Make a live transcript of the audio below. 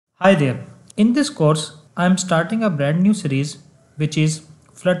Hi there. In this course, I am starting a brand new series which is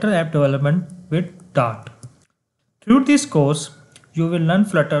Flutter App Development with Dart. Through this course, you will learn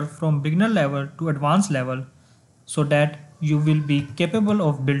Flutter from beginner level to advanced level so that you will be capable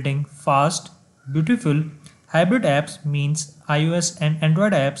of building fast, beautiful hybrid apps means iOS and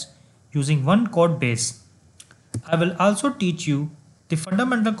Android apps using one code base. I will also teach you the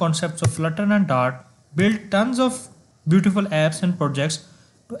fundamental concepts of Flutter and Dart, build tons of beautiful apps and projects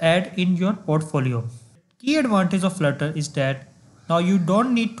to add in your portfolio. Key advantage of Flutter is that now you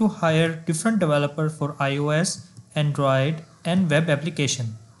don't need to hire different developers for iOS, Android and web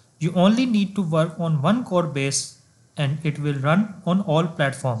application. You only need to work on one code base and it will run on all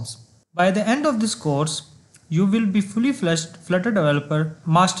platforms. By the end of this course, you will be fully fledged Flutter developer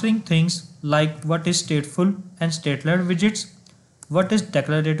mastering things like what is stateful and stateless widgets, what is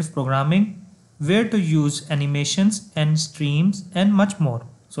declarative programming, where to use animations and streams and much more.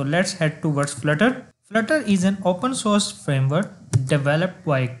 So let's head towards Flutter. Flutter is an open source framework developed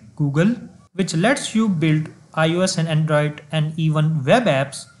by Google which lets you build iOS and Android and even web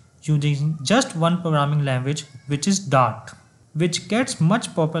apps using just one programming language which is Dart, which gets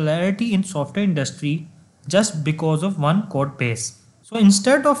much popularity in software industry just because of one code base. So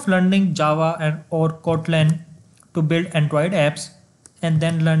instead of learning Java or Kotlin to build Android apps and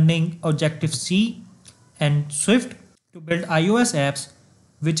then learning Objective-C and Swift to build iOS apps,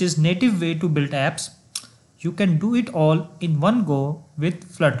 which is native way to build apps, you can do it all in one go with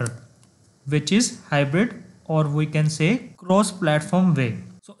Flutter, which is hybrid or we can say cross-platform way.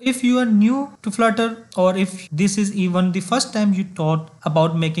 So if you are new to Flutter or if this is even the first time you thought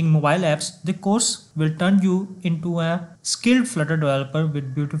about making mobile apps, the course will turn you into a skilled Flutter developer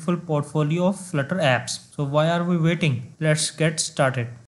with beautiful portfolio of Flutter apps. So why are we waiting? Let's get started.